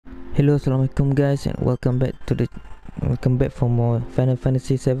Hello, assalamualaikum guys, and welcome back for more Final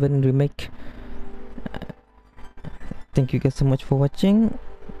Fantasy VII Remake. Thank you guys so much for watching.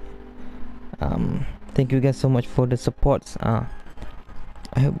 Thank you guys so much for the supports. I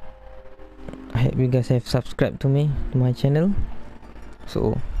hope you guys have subscribed to my channel.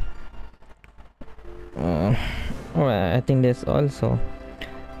 So alright, I think that's all. So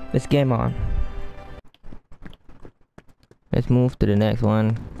let's game on. Let's move to the next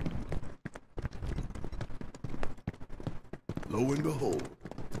one. Lo and behold,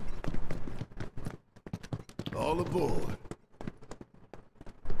 all aboard.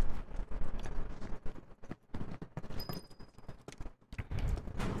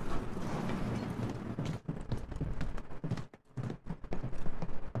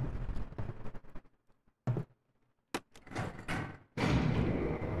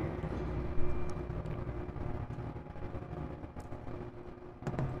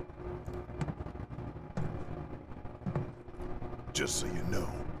 Just so you know,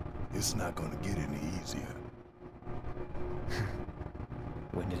 it's not gonna get any easier.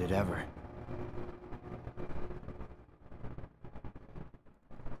 When did it ever?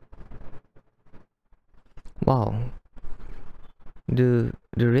 Wow, the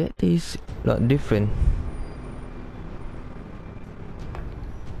red is a lot different.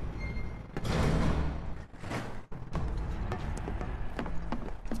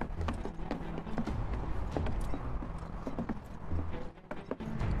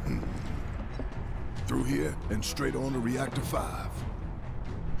 Through here and straight on to Reactor 5.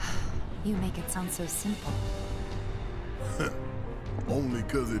 You make it sound so simple. Only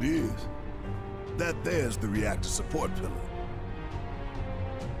 'cause it is. That there's the reactor support pillar.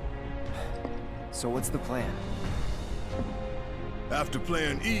 So what's the plan? After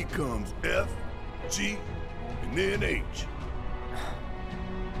plan E comes F, G, and then H.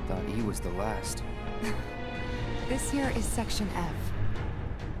 Thought E was the last. This here is Section F.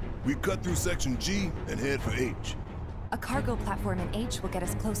 We cut through Section G and head for H. A cargo platform in H will get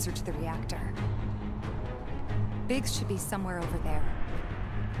us closer to the reactor. Biggs should be somewhere over there.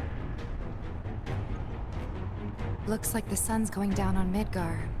 Looks like the sun's going down on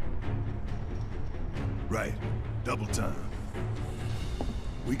Midgar. Right. Double time.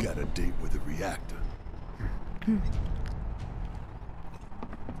 We got a date with the reactor.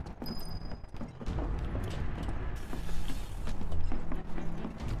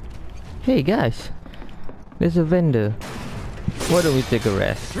 Hey guys, there's a vendor. Why don't we take a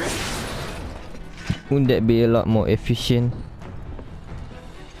rest? Wouldn't that be a lot more efficient?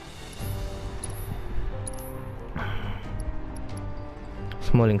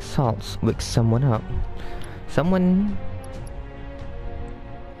 Smelling salts wakes someone up. Someone...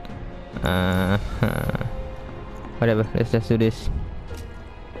 Whatever, let's just do this.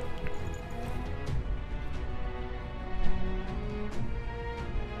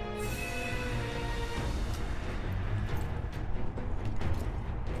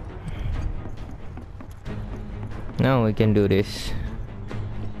 Now we can do this.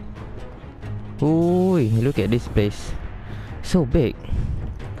 Ooh, look at this place. So big.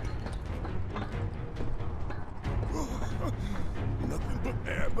 Nothing but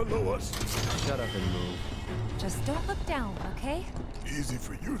air below us. Shut up and move. Just don't look down, okay? Easy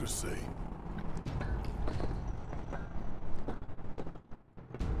for you to say.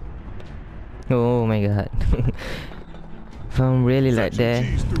 Oh my god. If I'm really like that,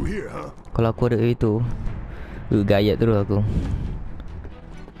 Section G's through here, huh? kalau aku ada itu, gayat terus aku.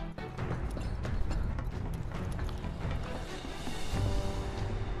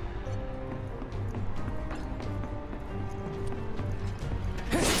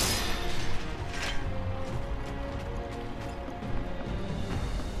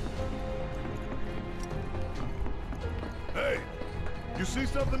 Hey, you see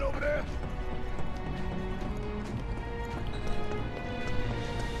something over there?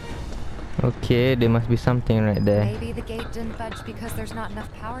 Okay, there must be something right there. Maybe the gate didn't budge because there's not enough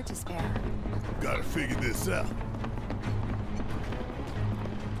power to spare. Gotta figure this out.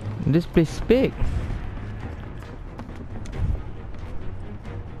 This place is big.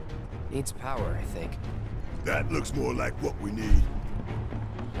 Needs power, I think. That looks more like what we need.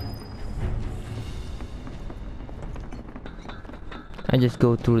 I just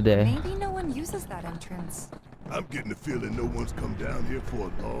go through there. Maybe no one uses that entrance. I'm getting the feeling no one's come down here for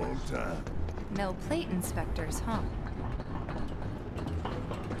a long time. No plate inspectors, huh?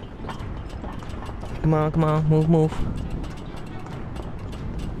 Come on, move.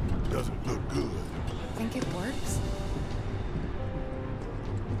 Doesn't look good. Think it works?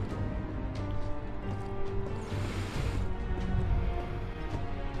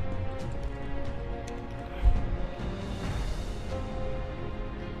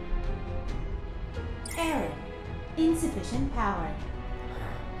 Error. Insufficient power.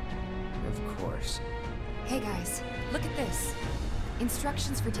 Of course. Hey guys, look at this.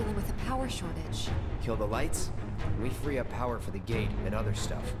 Instructions for dealing with a power shortage. Kill the lights, we free up power for the gate and other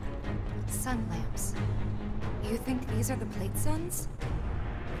stuff. Sun lamps. You think these are the plate suns?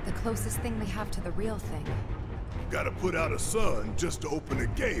 The closest thing we have to the real thing. Gotta put out a sun just to open the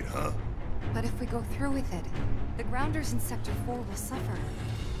gate, huh? But if we go through with it, the grounders in Sector 4 will suffer.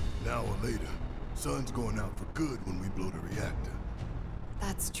 An hour later, sun's going out for good when we blow the reactor.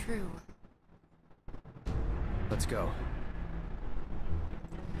 That's true. Let's go.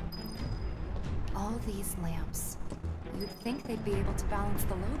 All these lamps. You'd think they'd be able to balance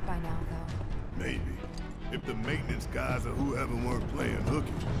the load by now, though. Maybe. If the maintenance guys or whoever weren't playing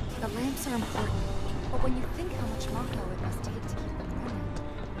hooky. The lamps are important, but when you think how much Mako it must take to keep them running...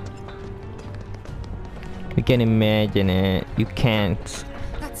 We can imagine it. You can't.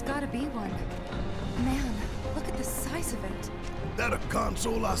 That's gotta be one. Man, look at the size of it. That a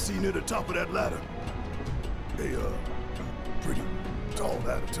console I see near the top of that ladder? They, pretty tall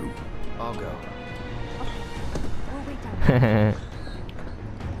ladder, too. I'll go. We'll wait down there.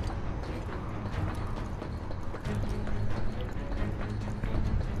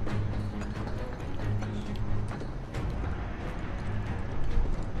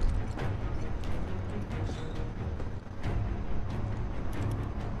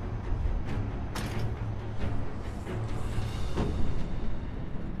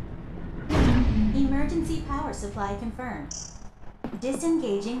 Emergency power supply confirmed.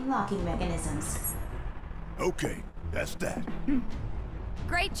 Disengaging locking mechanisms. Okay, that's that.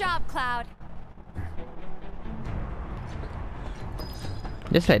 Great job, Cloud.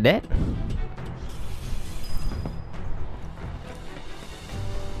 Just like that.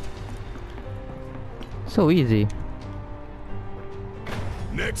 So easy.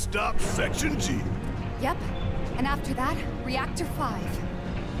 Next stop, Section G. Yep. And after that, Reactor 5.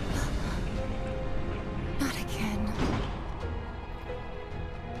 Not again.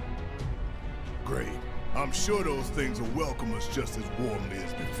 Great. I'm sure those things will welcome us just as warmly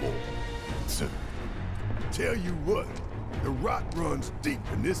as before. So, tell you what, the rot runs deep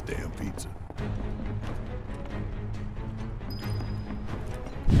in this damn pizza.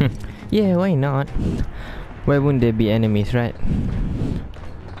 Yeah, why not? Why wouldn't there be enemies, right?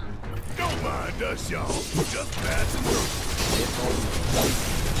 Don't mind us, y'all. Just passing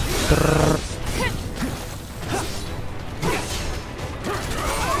through.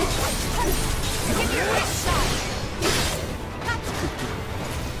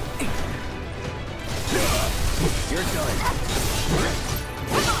 You're done.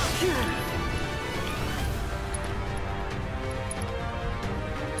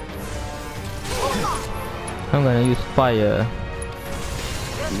 I'm gonna use fire.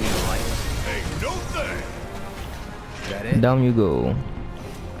 Ain't no thing. That it? Down you go.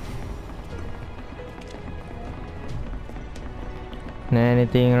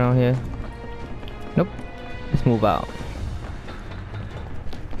 Anything around here? Nope. Let's move out.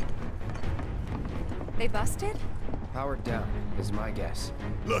 They busted? Powered down is my guess.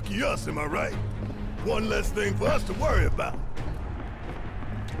 Lucky us, am I right? One less thing for us to worry about.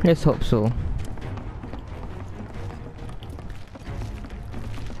 Let's hope so.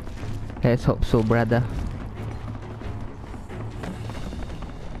 Let's hope so, brother.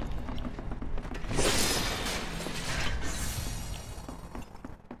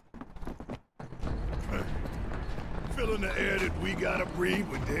 Filling the air that we gotta breathe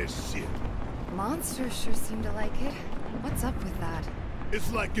with their shit. Monsters sure seem to like it. What's up with that?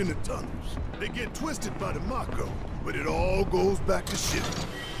 It's like in the tunnels. They get twisted by the Mako, but it all goes back to shit.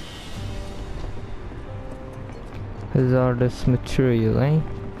 Hazardous material, eh?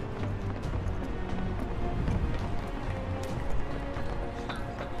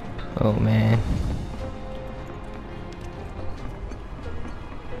 Oh man.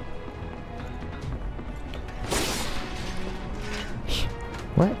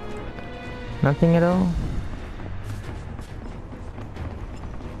 What? Nothing at all?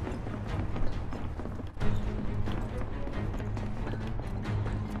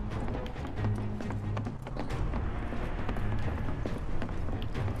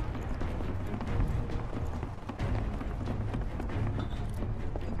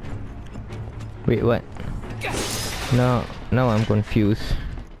 Wait, what? No, now I'm confused.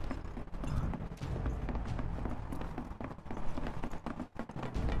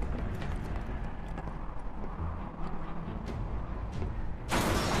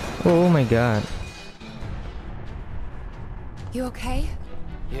 Oh my god. You okay?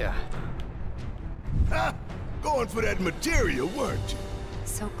 Yeah. Ha! Going for that material, weren't you?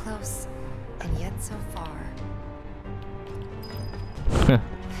 So close. And yet so far.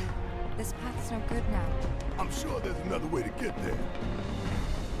 This path's no good now. I'm sure there's another way to get there.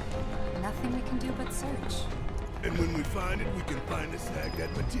 Nothing we can do but search. And when we find it, we can finally snag that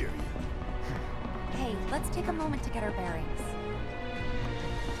materia. Hey, let's take a moment to get our bearings.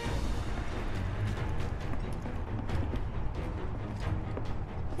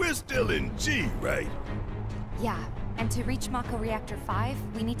 We're still in G, right? Yeah, and to reach Mako Reactor 5,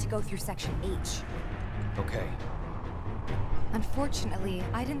 we need to go through Section H. Okay. Unfortunately,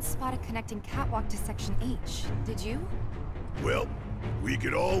 I didn't spot a connecting catwalk to Section H. Did you? Well, we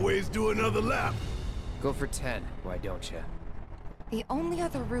could always do another lap. Go for 10, why don't you? The only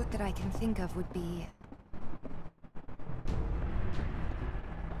other route that I can think of would be...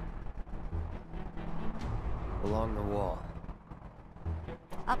 Along the wall.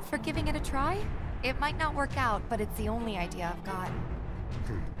 Up for giving it a try? It might not work out, but it's the only idea I've got.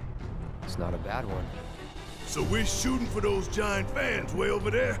 It's not a bad one. So we're shooting for those giant fans way over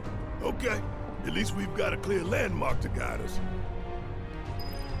there? Okay. At least we've got a clear landmark to guide us.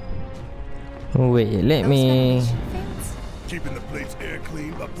 Wait, let Those me ventilation fans? Keeping the place air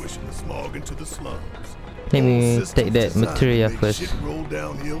clean by pushing the smog into the slums. let me Whole take system's that designed to materia make first. shit roll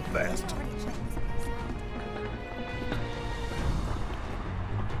downhill faster.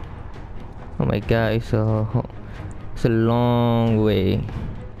 Oh my god, it's a long way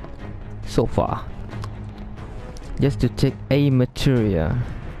so far just to take a materia.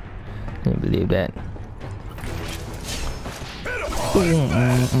 Can you believe that?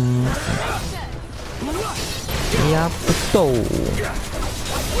 Yeah, betul.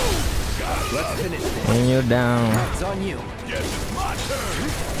 Let's finish this. And you're down. It's on you. Yes, it's my turn.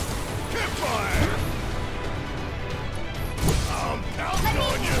 Hit fire. I'm counting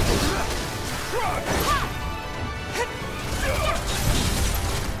on you. Rock.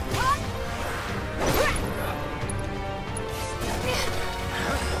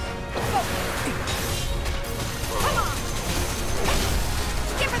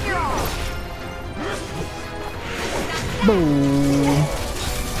 Give it your all! Boom.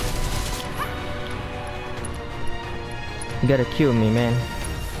 You gotta kill me, man.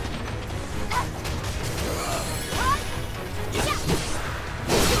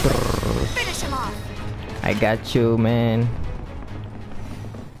 Finish him off! I got you, man.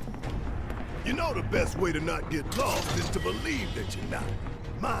 You know the best way to not get lost is to believe that you're not.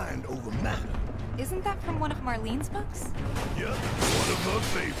 Mind over matter. Isn't that from one of Marlene's books? Yeah, one of her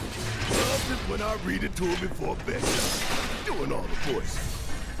favorites. Loves it when I read it to her before bedtime. Doing all the voices.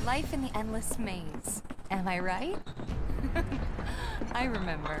 Life in the Endless Maze. Am I right? I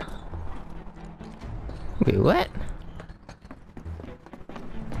remember. Wait, what?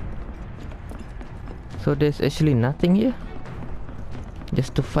 So there's actually nothing here?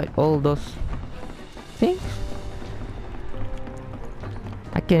 Just to fight all those things?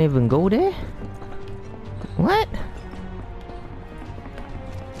 I can't even go there? What?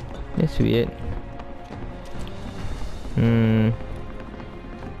 That's weird.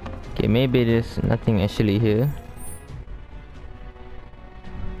 Okay, maybe there's nothing actually here.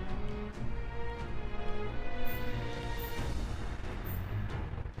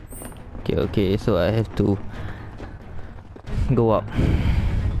 Okay, so I have to go up.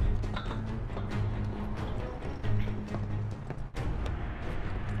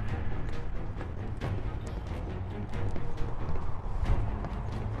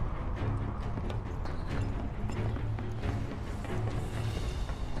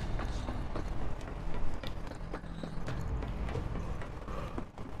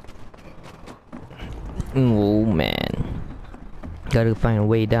 Oh man, gotta find a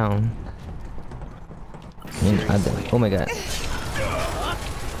way down. In other, oh my god.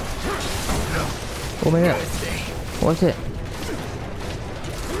 Oh my god. What's it?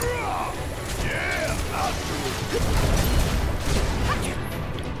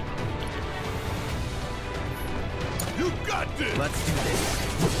 You got this. Let's do this.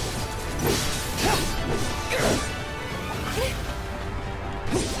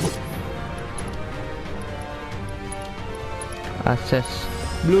 Access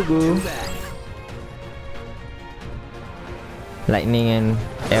blue goo. Lightning and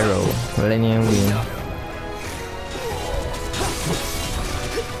arrow. Lightning and wing.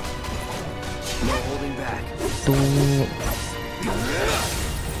 No holding back. Two.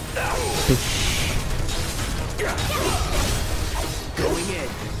 Going in.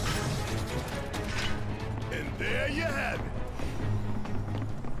 And there you have it.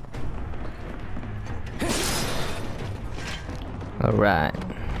 Alright.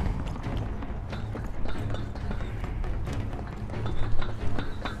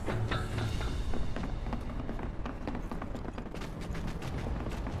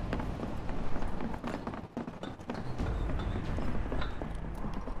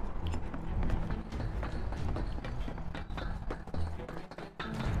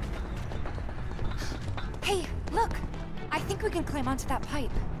 Look! I think we can climb onto that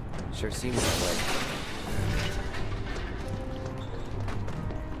pipe. Sure seems that way.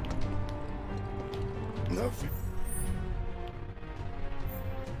 Nothing.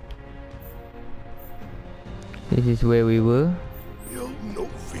 This is where we were. Yo, no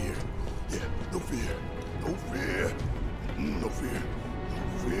fear. Yeah, no fear. No fear. No fear.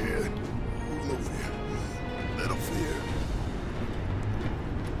 No fear. No fear. Little fear.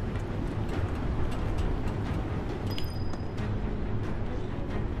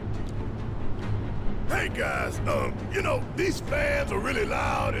 Hey guys, you know, these fans are really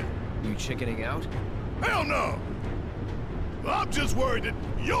loud and You chickening out? hell no! I'm just worried that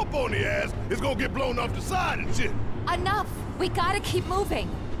your pony ass is gonna get blown off the side and shit. Enough! We gotta keep moving.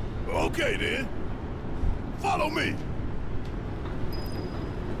 Okay then. Follow me.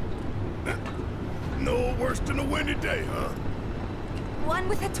 No worse than a windy day, huh? One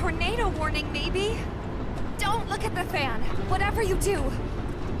with a tornado warning, maybe? Don't look at the fan, whatever you do.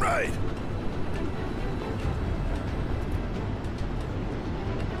 Right.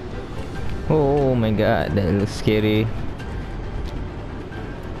 Oh my god, that looks scary.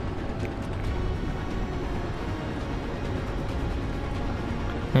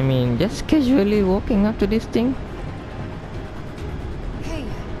 I mean, just casually walking up to this thing. Hey,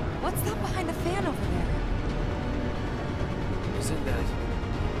 what's that behind the fan over there? Isn't that...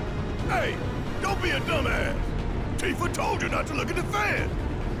 Hey, don't be a dumbass. Tifa told you not to look at the fan.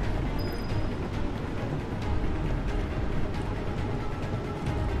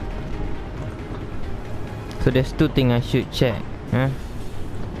 So there's two things I should check, huh?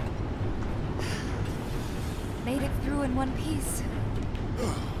 Made it through in one piece.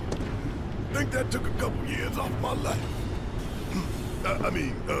 Think that took a couple years off my life.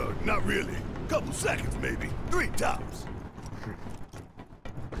 Not really. Couple seconds, maybe. 3 tops.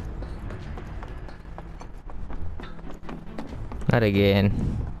 Not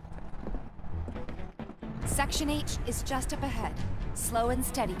again. Section H is just up ahead. Slow and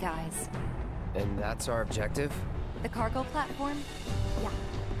steady, guys. And that's our objective? The cargo platform? Yeah,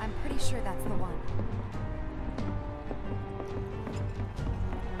 I'm pretty sure that's the one.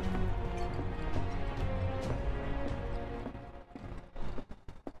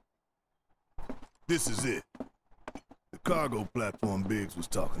 This is it. The cargo platform Biggs was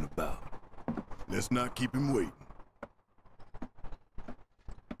talking about. Let's not keep him waiting.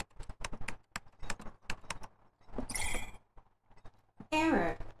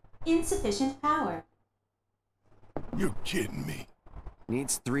 Error. Insufficient power. You're kidding me.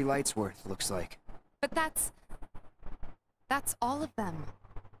 Needs 3 lights worth, looks like. But that's all of them,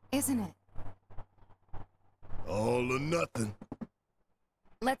 isn't it? All or nothing.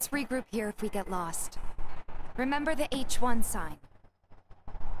 Let's regroup here if we get lost. Remember the H1 sign.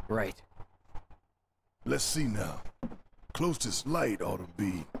 Right. Let's see now. Closest light ought to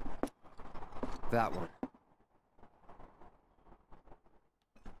be... That one.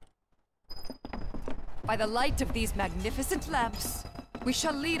 By the light of these magnificent lamps, we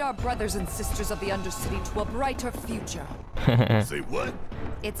shall lead our brothers and sisters of the Undercity to a brighter future. Say what?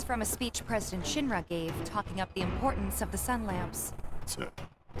 It's from a speech President Shinra gave, talking up the importance of the sun lamps.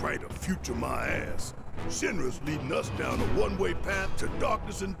 Brighter future my ass. Shinra's leading us down a one-way path to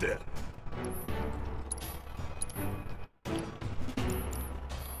darkness and death.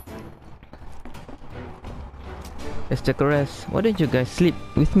 Let's take a rest. Why don't you guys sleep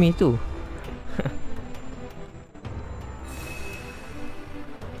with me too?